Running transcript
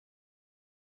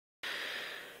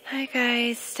Hi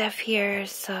guys, Steph here.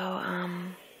 So, I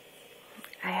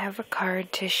have a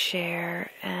card to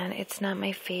share, and it's not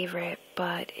my favorite,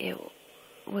 but it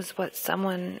was what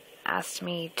someone asked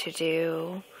me to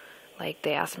do. Like,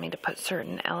 they asked me to put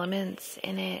certain elements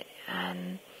in it,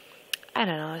 and I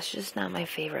don't know, it's just not my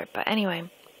favorite. But anyway,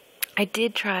 I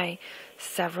did try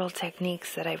several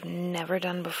techniques that I've never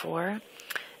done before,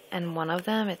 and one of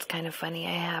them, it's kind of funny,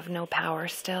 I have no power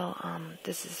still.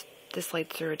 This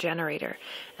lights through a generator,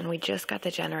 and we just got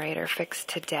the generator fixed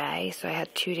today, so I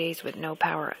had 2 days with no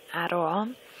power at all.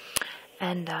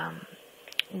 And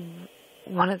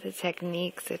one of the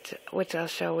techniques, which I'll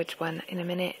show which one in a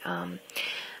minute,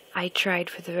 I tried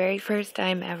for the very first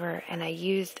time ever, and I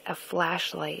used a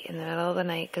flashlight in the middle of the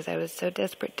night because I was so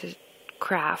desperate to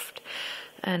craft.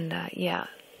 And yeah,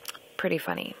 pretty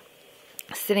funny.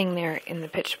 Sitting there in the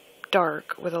pitch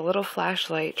dark with a little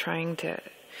flashlight trying to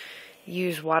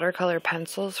use watercolor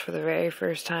pencils for the very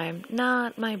first time.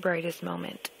 Not my brightest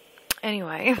moment.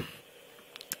 Anyway,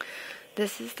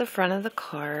 this is the front of the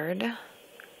card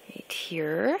right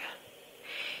here.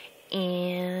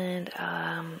 And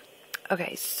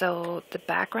okay, so the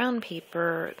background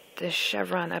paper, the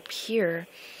chevron up here,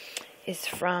 is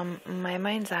from My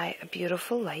Mind's Eye, A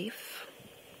Beautiful Life.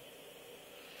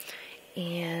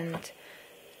 And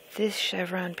this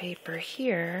chevron paper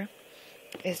here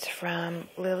is from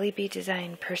Lily Bee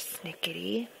Design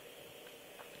Persnickety.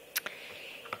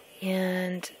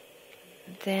 And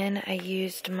then I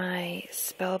used my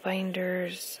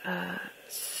Spellbinders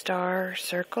star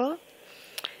circle,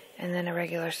 and then a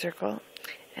regular circle.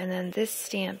 And then this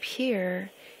stamp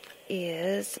here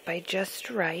is by Just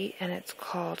Right, and it's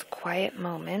called Quiet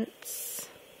Moments.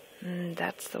 And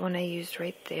that's the one I used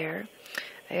right there.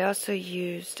 I also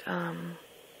used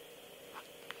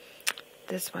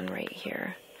this one right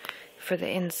here for the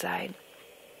inside.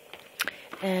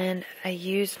 And I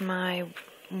used my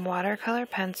watercolor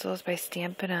pencils by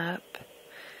Stampin' Up.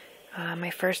 My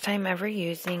first time ever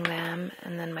using them.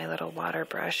 And then my little water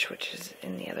brush, which is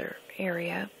in the other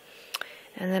area.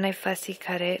 And then I fussy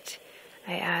cut it.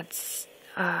 I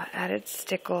added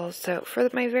stickles. So for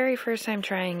my very first time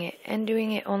trying it and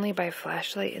doing it only by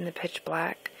flashlight in the pitch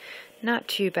black, not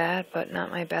too bad, but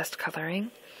not my best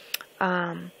coloring.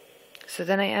 So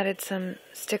then I added some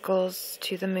stickles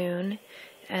to the moon,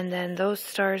 and then those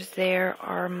stars there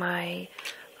are my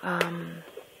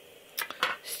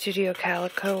Studio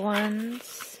Calico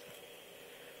ones,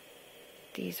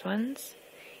 these ones.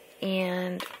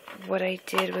 And what I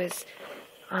did was,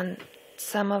 on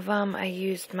some of them I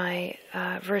used my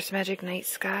Versamagic Night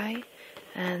Sky,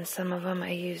 and some of them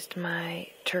I used my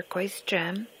Turquoise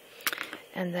Gem,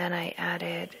 and then I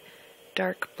added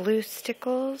dark blue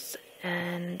stickles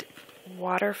and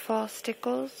waterfall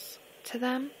stickles to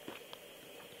them.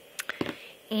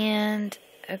 And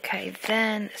okay,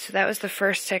 then so that was the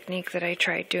first technique that I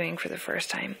tried doing for the first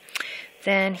time.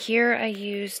 Then here I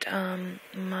used let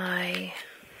me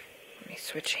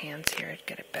switch hands here to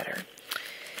get it better.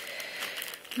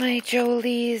 My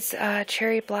Jolie's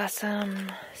Cherry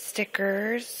Blossom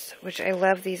stickers, which I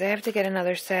love these. I have to get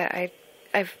another set.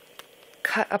 I've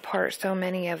cut apart so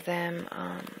many of them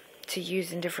to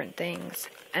use in different things,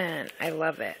 and I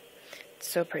love it. It's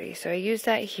so pretty. So I used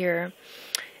that here,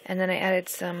 and then I added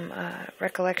some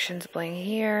Recollections bling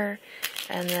here,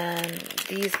 and then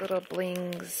these little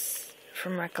blings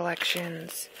from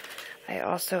Recollections I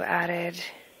also added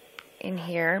in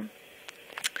here.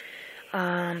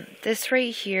 This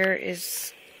right here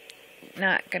is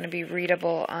not going to be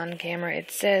readable on camera. It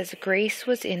says, Grace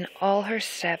was in all her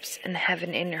steps and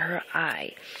heaven in her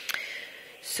eye.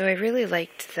 So I really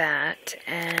liked that,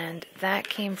 and that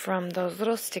came from those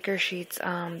little sticker sheets.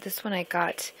 This one I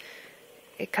got,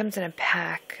 it comes in a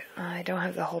pack. I don't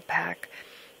have the whole pack,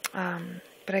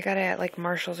 but I got it at like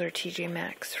Marshall's or TJ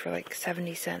Maxx for like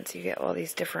 70 cents. You get all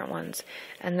these different ones,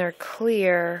 and they're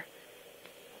clear.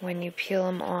 When you peel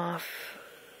them off,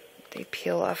 they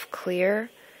peel off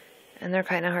clear, and they're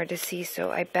kind of hard to see,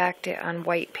 so I backed it on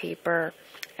white paper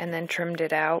and then trimmed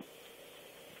it out.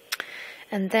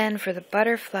 And then for the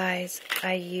butterflies,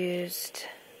 I used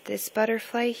this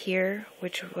butterfly here,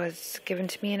 which was given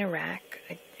to me in a rack.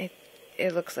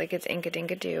 It looks like it's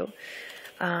Inka-Dinka-Doo,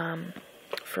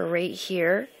 for right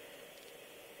here.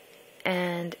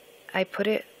 And I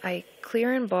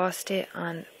clear embossed it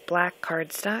on black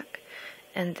cardstock,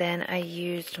 and then I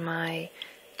used my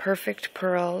Perfect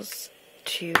Pearls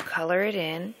to color it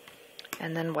in,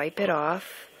 and then wipe it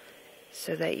off,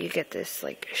 so that you get this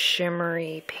like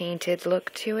shimmery painted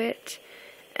look to it,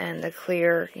 and the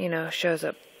clear, shows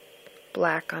up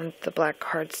black on the black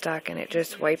cardstock, and it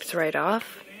just wipes right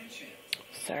off.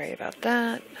 Sorry about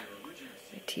that.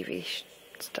 My TV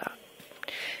stopped.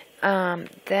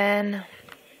 Then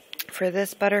for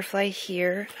this butterfly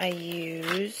here, I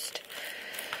used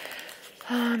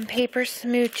Paper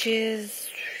Smooches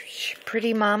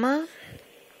Pretty Mama,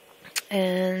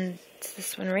 and it's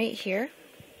this one right here.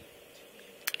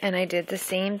 And I did the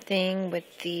same thing with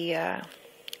the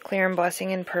Clear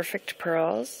Embossing in Perfect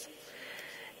Pearls.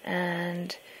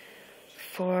 And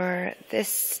for this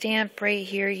stamp right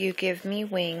here, You Give Me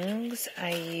Wings,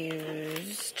 I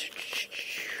used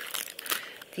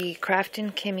the Craft &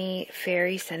 Kimmy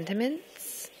Fairy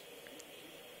Sentiments.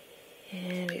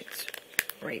 And it's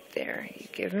right there. You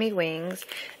Give Me Wings.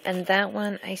 And that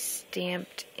one I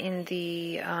stamped in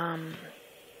the, I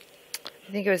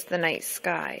think it was the Night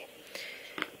Sky.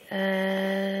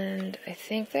 And I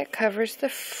think that covers the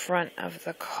front of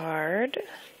the card.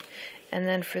 And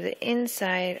then for the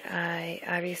inside, I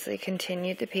obviously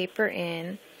continued the paper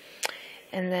in.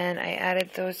 And then I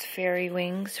added those fairy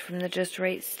wings from the Just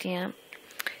Right stamp